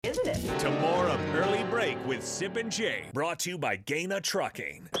with Sip and Jay, brought to you by Gaina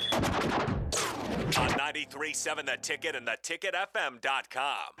Trucking. On 93.7 The Ticket and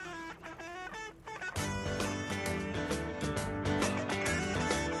theticketfm.com.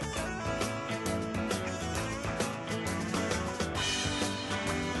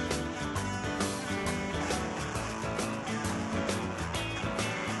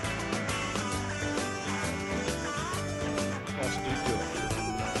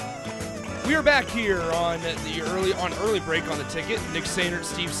 We are back here on early break on the ticket. Nick Sainert,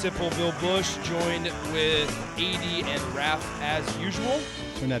 Steve Sipple, Bill Bush, joined with AD and Raff as usual.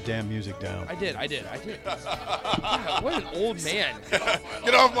 Turn that damn music down. I did. God, what an old man.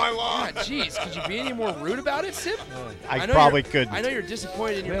 Get off my lawn. Jeez, could you be any more rude about it, Sip? I probably couldn't. I know you're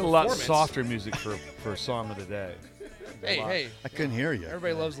disappointed in your We had a lot performance. softer music for Song of the Day. Hey. I couldn't hear you.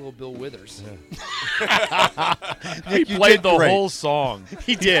 Everybody loves little Bill Withers. He played the whole song.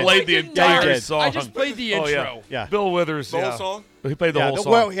 He did. He played the entire did. song. I just played the intro. Yeah. Bill Withers. The whole song? He played the whole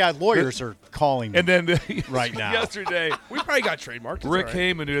song. Well, yeah, lawyers are calling And then right now. yesterday, We probably got trademarked. It's Rick all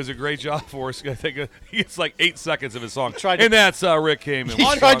right. Heyman, who does a great job for us, I think he gets like 8 seconds of his song. Tried to- And that's Rick Heyman. He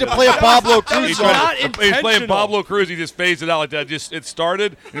tried to play a Pablo Cruz He song. not He's playing intentional. Pablo Cruz. He just phased it out like that. Just it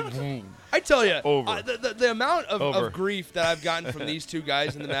started. And boom. I tell you, Over. the amount Over. of grief that I've gotten from these two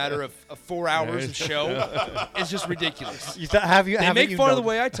guys in the matter of 4 hours of show is just ridiculous. Have you? They haven't make you fun of the known-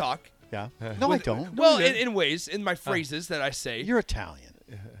 way I talk. Yeah. No, I don't. Well, in ways, in my phrases that I say. You're Italian.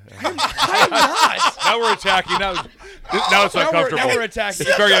 I'm not. Now we're attacking. Now it's uncomfortable. Now we're attacking.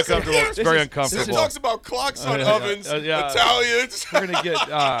 It's very uncomfortable. It's This very is- uncomfortable. Sim talks about clocks on ovens, yeah. Italians. We're gonna get.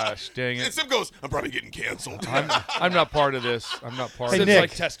 Dang And it! Sim goes, I'm probably getting canceled. I'm not part of this. I'm not part Hey, of Sim's this. Nick.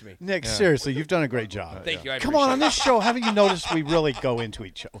 like, test me. Nick, seriously, you've done a great job. Thank you. I Come on appreciate this show, haven't you noticed we really go into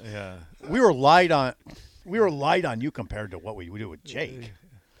each other? Yeah. We were light on you compared to what we do with Jake. it.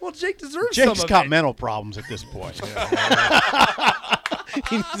 Well, Jake deserves some Jake's of got it. mental problems at this point.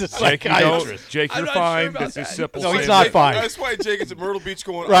 He needs a Jake, psychiatrist. Jake, I'm you're not sure fine. about This is that. simple. No, he's Same not thing. fine. That's why Jake is at Myrtle Beach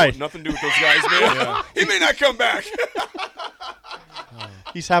going, I Right. want nothing to do with those guys, man. He may not come back.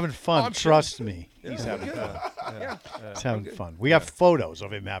 He's having fun. I'm sure. Trust me. He's having fun. Yeah. He's having fun. We have photos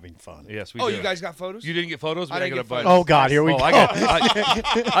of him having fun. Yes, we Oh, do. you guys got photos? You didn't get photos? I didn't got get a bunch. photos. Oh God, here we go. I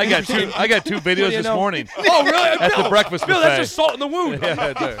got two. I got two videos do you this know? morning. Oh, really? At the breakfast Bill, buffet. that's just salt in the wound.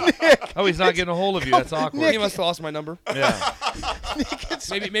 Oh, he's not getting a hold of you. That's awkward. He must have lost my number. Yeah.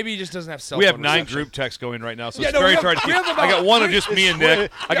 Maybe he just doesn't have cell We have phone 9 reception. group texts going right now, so Yeah, it's no, very we have- hard to we keep. have I got about one of three- just me and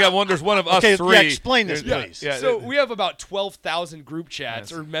Nick. I got one. There's one of us Okay, three. yeah, explain this, please. Yeah, So we have about 12,000 group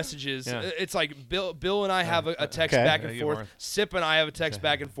chats Yes. or messages. Yeah. It's like Bill and I have a text Okay. back Yeah, and you forth. are. Sip and I have a text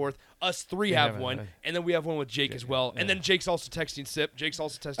back and forth. Us three have have one, it. and then we have one with Jake as well. And then Jake's also texting Sip. Jake's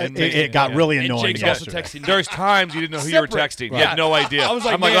also texting. It got really and annoying Jake's also yesterday. texting. There's times you didn't know who you were Separate. texting. Right. You had no idea. I was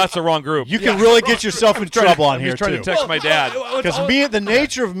like, I'm like, man, that's the wrong group. You can really get yourself in trouble on I'm here just trying too. to text my dad. Because the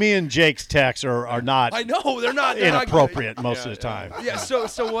nature of me and Jake's texts are not I know they're not. They're not good. inappropriate most of the time. Yeah. So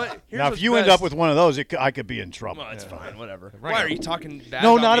what? Here's Now, if what's you end best. up with one of those, I could be in trouble. Well, it's fine. Whatever. Right. Why are you talking bad?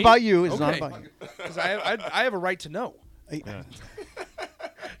 No, about not me? about you. It's okay. not about you. Because I have a right to know.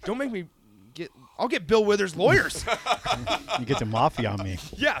 Don't make me get. I'll get Bill Withers' lawyers. You get the mafia on me.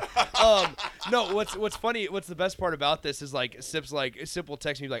 Yeah. No. What's funny? What's the best part about this is like Sip will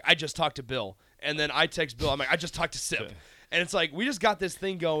text me like, I just talked to Bill, and then I text Bill. I'm like, I just talked to Sip, and it's like we just got this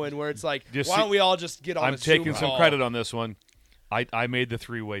thing going where it's like, Just why see- don't we all just get on? I'm a Zoom taking some call? credit on this one. I made the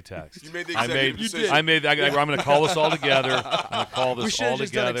 3-way text. You made the I executive made. decision. I made. I'm going to call this all together. I'm going to call We this should've all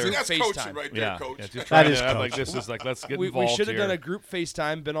just done a together. group That's FaceTime. coaching right there, Yeah, coach. yeah, just That trying is to act like coaching. this is like let's get We involved should have here. done a group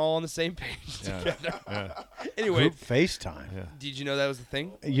FaceTime, been all on the same page together. Anyway, Group FaceTime. did you know that was the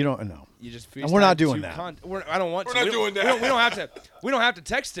thing? You don't know. You just And we're not FaceTime doing to that. I don't want We're to. not We don't- doing that. We don't have to. We don't have to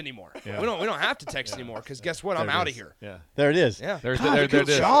text anymore. Yeah. We don't have to text anymore because guess what? I'm There it out of is. here. Yeah. There it is. Yeah. There's God, there good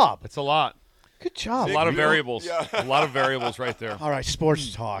it is. job. It's a lot. Good job. A lot of Big deal. variables. Yeah. A lot of variables right there. All right,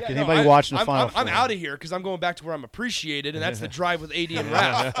 sports talk. Yeah, no, Anybody watching the I'm, Final I'm Four? out of here because I'm going back to where I'm appreciated, and that's the drive with AD and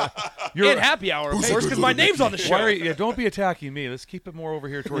Raff. And happy hour, of course, because my name's on the show. Why are you, don't be attacking me. Let's keep it more over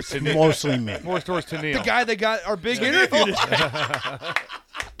here towards Tennille. Mostly me. More towards Tennille. The guy that got our big interview today.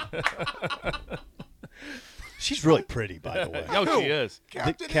 She's really pretty, by the way. No, she is.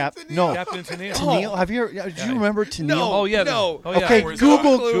 Captain Captain Anthony. no. Captain Tennille. Tennille, have you? Do you remember Tennille? No. Oh yeah. No. Oh, yeah. Okay, Where's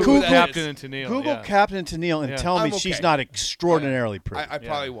Google that? Google Captain and Tennille. Google yeah. Captain Tennille and Yeah. tell me I'm she's okay. not extraordinarily pretty. I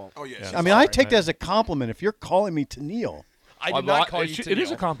probably won't. Oh, yeah. Yeah. I mean, I take that as a compliment. If you're calling me Tennille, I did not call you It is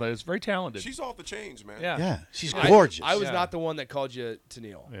a Tennille. compliment. It's very talented. She's off the chains, man. Yeah. yeah, she's I- gorgeous. I was Yeah. not the one that called you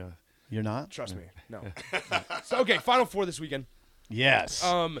Tennille. Yeah. You're not? Trust me. No. So, okay, Final Four this weekend. Yes.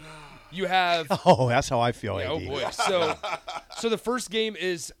 You have. Oh, that's how I feel, Yeah, AD. oh boy. So the first game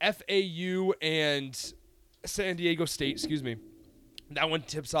is FAU and San Diego State, excuse me. That one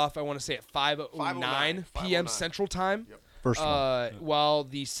tips off, I want to say, at 5:09 p.m. Central Time. Yep. First one. While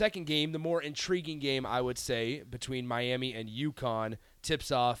the second game, the more intriguing game, I would say, between Miami and UConn,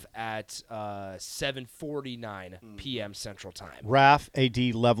 tips off at 7:49 p.m. Central Time. Raff AD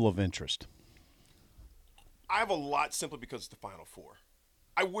level of interest. I have a lot simply because it's the Final Four.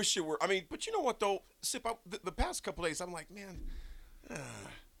 I wish it were. I mean, but you know what, though? Sip, the past couple days, I'm like, man,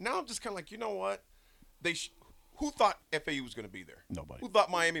 now I'm just kind of like, you know what? Who thought FAU was going to be there? Nobody. Who thought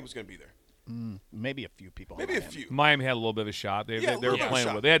Miami was going to be there? Maybe a few people. Maybe a few. Miami had a little bit of a shot. They Yeah, a were little bit of a playing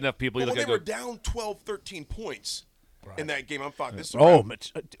shot. with. They had enough people. But You when look they at were down 12, 13 points in that game, I thought this. Oh,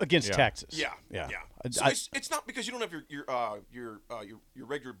 against Yeah. Texas. Yeah. So it's not because you don't have your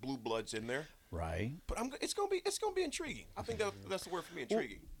regular blue bloods in there, right. but it's gonna be intriguing. I think that's the word for me,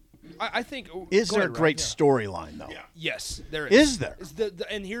 intriguing. I think. Is go there a ahead, great Ryan. storyline though? Yeah. Yes, there is. Is there? It's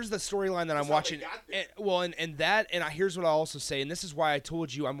and here's the storyline that I'm how watching. they got there. Here's what I'll also say, and this is why I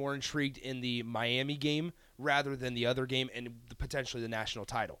told you I'm more intrigued in the Miami game rather than the other game and potentially the national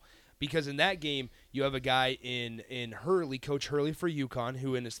title. Because in that game, you have a guy in Hurley, Coach Hurley for UConn,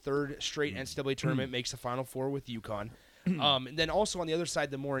 who in his third straight NCAA tournament makes the Final Four with UConn. And then also on the other side,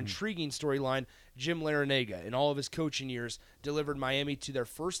 the more intriguing storyline, Jim Larrañaga, in all of his coaching years, delivered Miami to their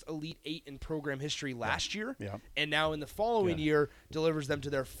first Elite Eight in program history last year. Yeah. And now in the following year, delivers them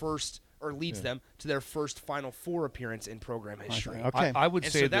to their first, or leads them to their first Final Four appearance in program history. Okay. I would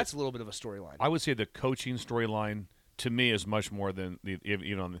And say so that's a little bit of a storyline. I would say the coaching storyline to me is much more than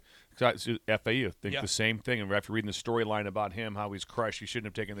FAU. Think Yeah. the same thing. And after reading the storyline about him, how he's crushed, he shouldn't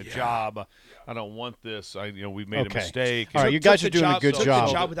have taken the job. I don't want this. We made Okay. a mistake. All right, Took- you guys took are the doing a good took job.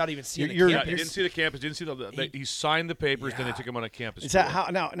 the job without even seeing You're- the Yeah, campus. didn't see the campus. Didn't see he signed the papers. Then they took him on a campus. Is that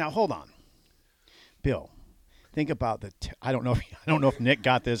tour. how? Now hold on, Bill. Think about I don't know. I don't know if Nick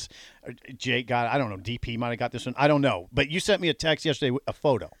got this, or Jake got it. I don't know. DP might have got this one. I don't know. But you sent me a text yesterday, a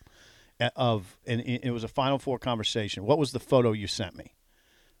photo of, and it was a Final Four conversation. What was the photo you sent me?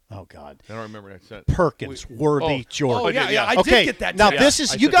 Oh God. I don't remember that. Perkins, Worthy, Jordan. Oh, yeah, I Okay, did get that now text. this I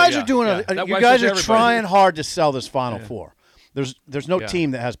is you said guys that, are doing yeah. That you went guys to are everybody. trying hard to sell this Final Four. There's no Yeah.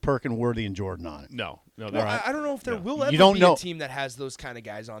 team that has Perkin, Worthy, and Jordan on it. No. Well, they're- I don't know if there will ever You don't be know- a team that has those kind of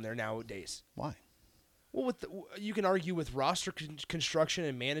guys on there nowadays. Why? Well, you can argue with roster construction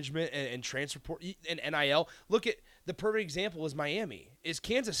and management and transfer and NIL. Look at the perfect example is Miami. Is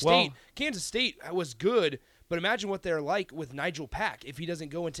Kansas State? Well- Kansas State was good, but imagine what they're like with Nigel Pack if he doesn't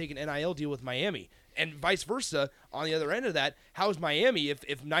go and take an NIL deal with Miami, and vice versa. On the other end of that, how's Miami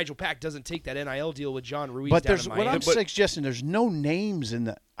if Nigel Pack doesn't take that NIL deal with John Ruiz But down there's in what Miami? I'm suggesting. There's no names in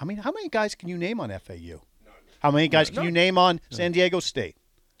the. I mean, how many guys can you name on FAU? How many guys can you name on San Diego State?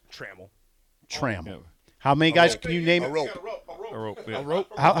 Trammell. Trammell. Yeah. How many guys can you name? A rope. A rope, yeah. A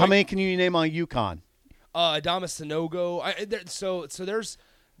rope. How many can you name on UConn? Adamas Sanogo. So there's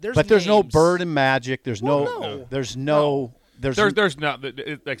But there's no names. Bird and Magic. There's Well, no. no. There's no. There's not. Like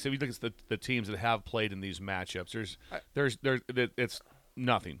I said, if you look at the teams that have played in these matchups, there's it's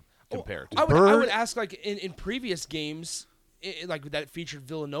nothing compared to. I Bird- would ask, like in previous games, like that featured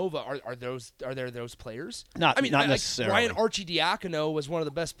Villanova. Are there those players? Not- I mean, not like, necessarily. Ryan Arcidiacono was one of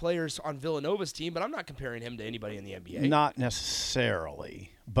the best players on Villanova's team, but I'm not comparing him to anybody in the NBA. Not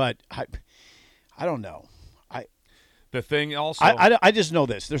necessarily, but I don't know. The thing also, I just know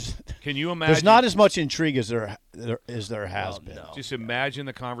this. can you imagine? There's not as much intrigue as there has been. no. Just imagine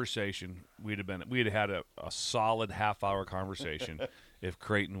the conversation we'd have had a solid half-hour conversation if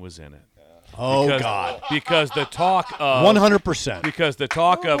Creighton was in it. Oh Because- God, Because the talk of 100%. Because the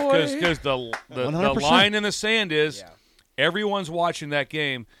talk of boy. because the 100%. line in the sand is Yeah. everyone's watching that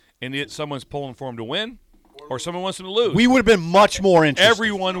game and someone's pulling for them to win or someone wants them to lose. We would have been much more interested.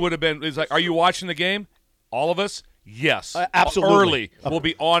 Everyone would have been. It's like, are you watching the game? All of us. Yes, absolutely. Early, we'll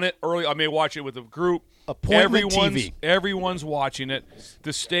be on it early. I may watch it with a group. Appointment TV. Everyone's watching it.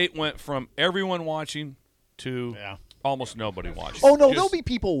 The state went from everyone watching to almost nobody watching. Oh no, Just- there'll be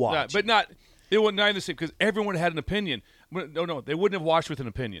people Yeah, watch. but not. It wasn't neither the same because everyone had an opinion. No, they wouldn't have watched with an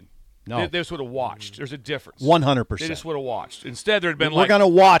opinion. No. They just would have watched. There's a difference. 100%. They just would have watched. Instead, there'd been We're like gonna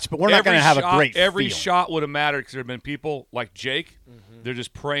watch, but we're not every gonna have shot- a great. Every feeling. shot would have mattered because there have been people like Jake. They're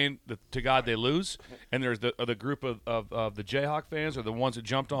just praying to God they lose, and there's the group of the Jayhawk fans or the ones that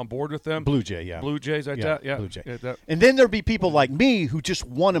jumped on board with them. Blue Jay, yeah. Blue Jays, like that, yeah. Blue Jay. Yeah, that- And then there'd be people like me who just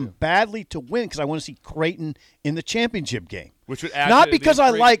want them badly to win because I want to see Creighton in the championship game. Which would add Not to the because I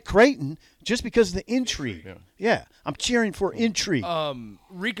intrigue. like Creighton, just because of the intrigue. Yeah, I'm cheering for intrigue.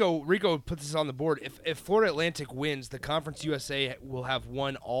 Rico put this on the board. If Florida Atlantic wins, the Conference USA will have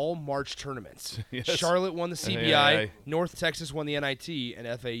won all March tournaments. Yes. Charlotte won the CBI, Yeah. North Texas won the NIT, and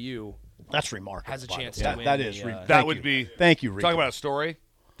FAU That's remarkable. has a by the chance way. to That- win. that the, is. uh, That would be. Thank you, Rico. Talk about a story.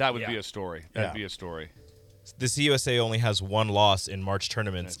 That would Yeah. be a story. That'd Yeah. be a story. The CUSA only has one loss in March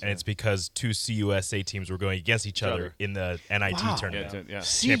tournaments, and it's because 2 CUSA teams were going against each other in the NIT Wow. tournament. Yeah.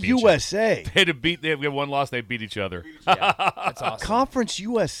 CUSA. They had to beat. They have one loss. They beat each other. yeah, that's awesome. Conference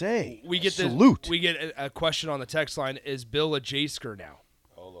USA. We get Salute. We get a question on the text line: is Bill a J-sker now?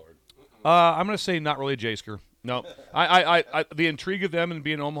 I'm going to say not really a J-sker. No, I the intrigue of them and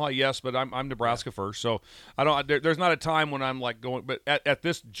being Omaha, yes, but I'm Nebraska first, so I don't. There's not a time when I'm like going, but at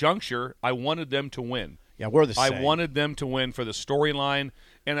this juncture, I wanted them to win. Yeah, we're the same. I wanted them to win for the storyline,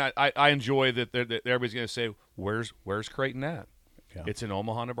 and I enjoy that everybody's going to say, "Where's Creighton at?" Yeah. It's in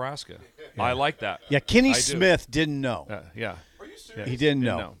Omaha, Nebraska. I like that. Yeah, Kenny I do. Smith didn't know. Yeah. Yeah. He didn't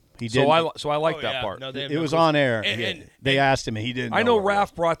know. He didn't. So I like Oh, that yeah. part. No, they have It no was clue. on air. And They asked him, and he didn't. I know what it was.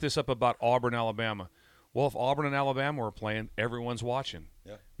 Raff brought this up about Auburn, Alabama. Well, if Auburn and Alabama were playing, everyone's watching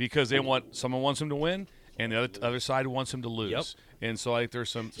because someone wants them to win, and the other side wants them to lose. Yep. And so I think there's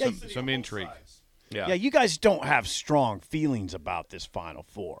some intrigue. Yeah. Yeah, you guys don't have strong feelings about this Final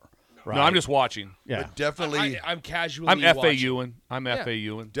Four, right? No, I'm just watching. Yeah. But definitely, I'm casually. I'm watching. FAUing. I'm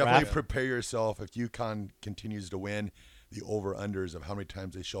FAUing. definitely Raff. prepare yourself if UConn continues to win. The over-unders of how many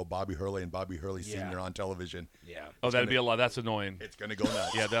times they show Bobby Hurley and Bobby Hurley Sr. on television. Yeah. Oh, that'd be a lot. That's annoying. It's going to go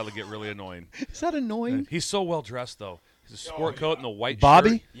nuts. Yeah, that'll get really annoying. Is that annoying? He's so well dressed though. His sport coat and the white Bobby?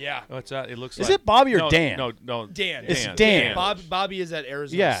 shirt. Yeah. What's that? It looks Is like. it Bobby or no, Dan? No, Dan. It's Dan. Bobby is at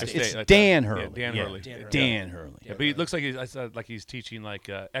Arizona. Yeah, State. it's Dan- Dan yeah, Hurley. Dan Yeah, Hurley. Dan Hurley. Yeah, but he looks like he's teaching like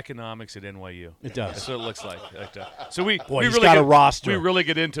economics at NYU. It does. That's what it looks like. So we Boy, we he's really got get, a roster. We really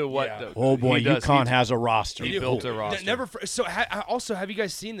get into what. Yeah. Oh boy, he does. UConn has a roster. He built a roster. Never. So also, have you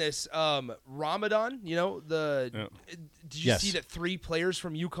guys seen this? Ramadan. You know the. Yeah. Did you Yes. see that 3 players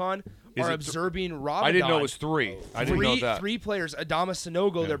from UConn Is are it observing Ramadan? I didn't know it was 3. I didn't know that. 3 players, Adama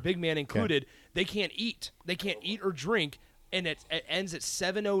Sanogo, their big man included. They can't eat. They can't eat or drink, and it ends at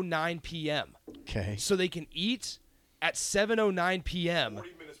 7:09 p.m. Okay. So they can eat at 7:09 p.m.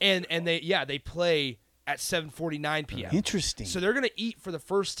 and they play at 7:49 p.m. Interesting. So they're gonna eat for the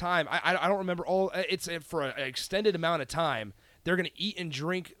first time. I don't remember all. It's for an extended amount of time. They're gonna eat and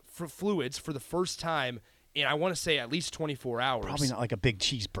drink for fluids for the first time in, I want to say, at least 24 hours. Probably not like a big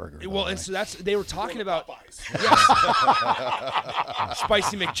cheeseburger. Well, and so they were talking about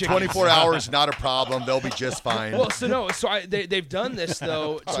spicy McChicken. 24 hours, not a problem. They'll be just fine. Well, they've done this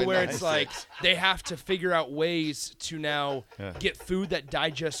though to where it's like they have to figure out ways to now get food that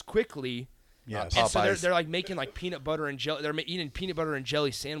digests quickly. Yes. And so Popeyes. they're like making like peanut butter and jelly. They're eating peanut butter and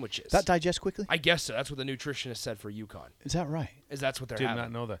jelly sandwiches. that digest quickly? I guess so. That's what the nutritionist said for UConn. Is that right? That's what they're Did having.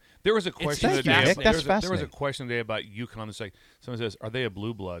 not know that. There was a question Thank today. you, Nick. That's there was a fascinating. question today about UConn. It's like someone says, "Are they a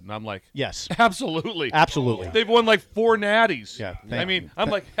blue blood?" And I'm like, Yes. "Absolutely, Absolutely. They've won like 4 natties." Yeah, I thank mean, you.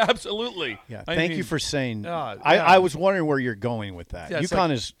 I'm like, absolutely. Yeah. I Thank mean, you for saying. yeah. I was wondering where you're going with that. Yeah, it's UConn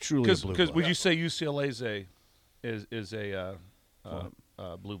like- is truly a blue because blood. would you say UCLA is a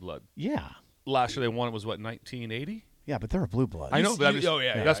blue blood? Yeah. Last year they won. It was what 1980. Yeah, but they're a blue blood. I know, but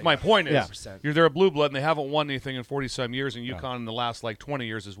that's my point. Is Yeah. they're a blue blood and they haven't won anything in 40-some years, and UConn in the last like 20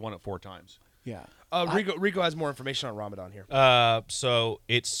 years has won it 4 times. Yeah. Rico has more information on Ramadan here. So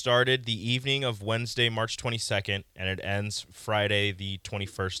it started the evening of Wednesday, March 22nd, and it ends Friday, the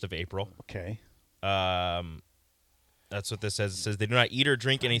 21st of April. Okay. That's what this says. It says they do not eat or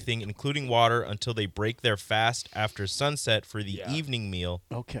drink anything, including water, until they break their fast after sunset for the evening meal.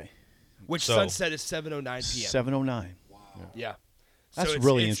 Okay. Which So- sunset is 7:09 p.m. 7:09. Yeah. That's it's,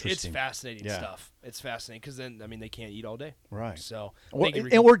 really it's, interesting. It's fascinating Yeah. stuff. It's fascinating because then, I mean, they can't eat all day. Right. So, Or, thank you,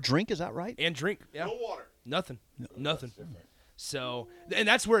 Rico. or drink, is that right? And drink. Yeah. No water. Nothing. Nothing. So, and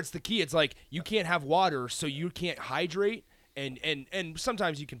that's where it's the key. It's like you can't have water, so you can't hydrate, and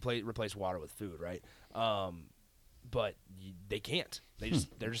sometimes you can replace water with food, right? But they can't.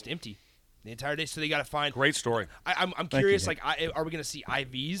 They're just empty the entire day. So they got to find. Great story. I'm you, curious. Nick. Are we going to see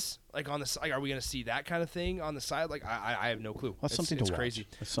IVs like on the side? Are we going to see that kind of thing on the side? Like I have no clue. That's something to it's watch. crazy.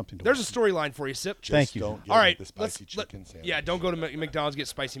 That's something to There's watch. a storyline for you, Sip. Thank you. Don't get All right, the spicy chicken sandwich. yeah, don't go to McDonald's, get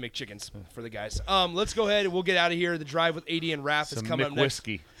spicy McChickens for the guys. Let's go ahead and we'll get out of here. The drive with AD and Raff is Some coming up next.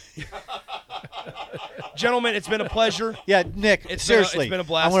 McWhiskey. Gentlemen, it's been a pleasure. Yeah, Nick, It's seriously. been a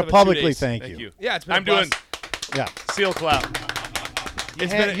blast I want of to a 2 publicly days. thank Thank you. Yeah, it's been I'm a doing blast. Yeah. seal clap. You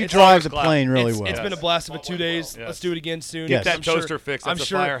it's drive the clap. plane really It's well. been a blast of a 2 days. Yes. Let's do it again soon. Yes. That I'm sure- toaster fixed. I'm That's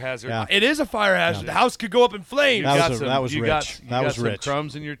sure a fire hazard. Yeah. It is a fire hazard. The house could go up in flames. That got was some- that was you rich. got- That you was got some rich.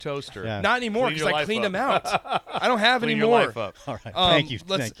 crumbs in your toaster. Yeah. Not anymore Clean because your I life cleaned up. them out. I don't have Clean any your more. life up. All right. Thank you.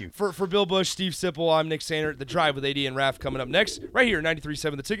 Thank you. For Bill Bush, Steve Sipple, I'm Nick Sainer. The Drive with AD and Raff coming up next, right here,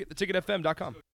 93.7 The Ticket, theticketfm.com.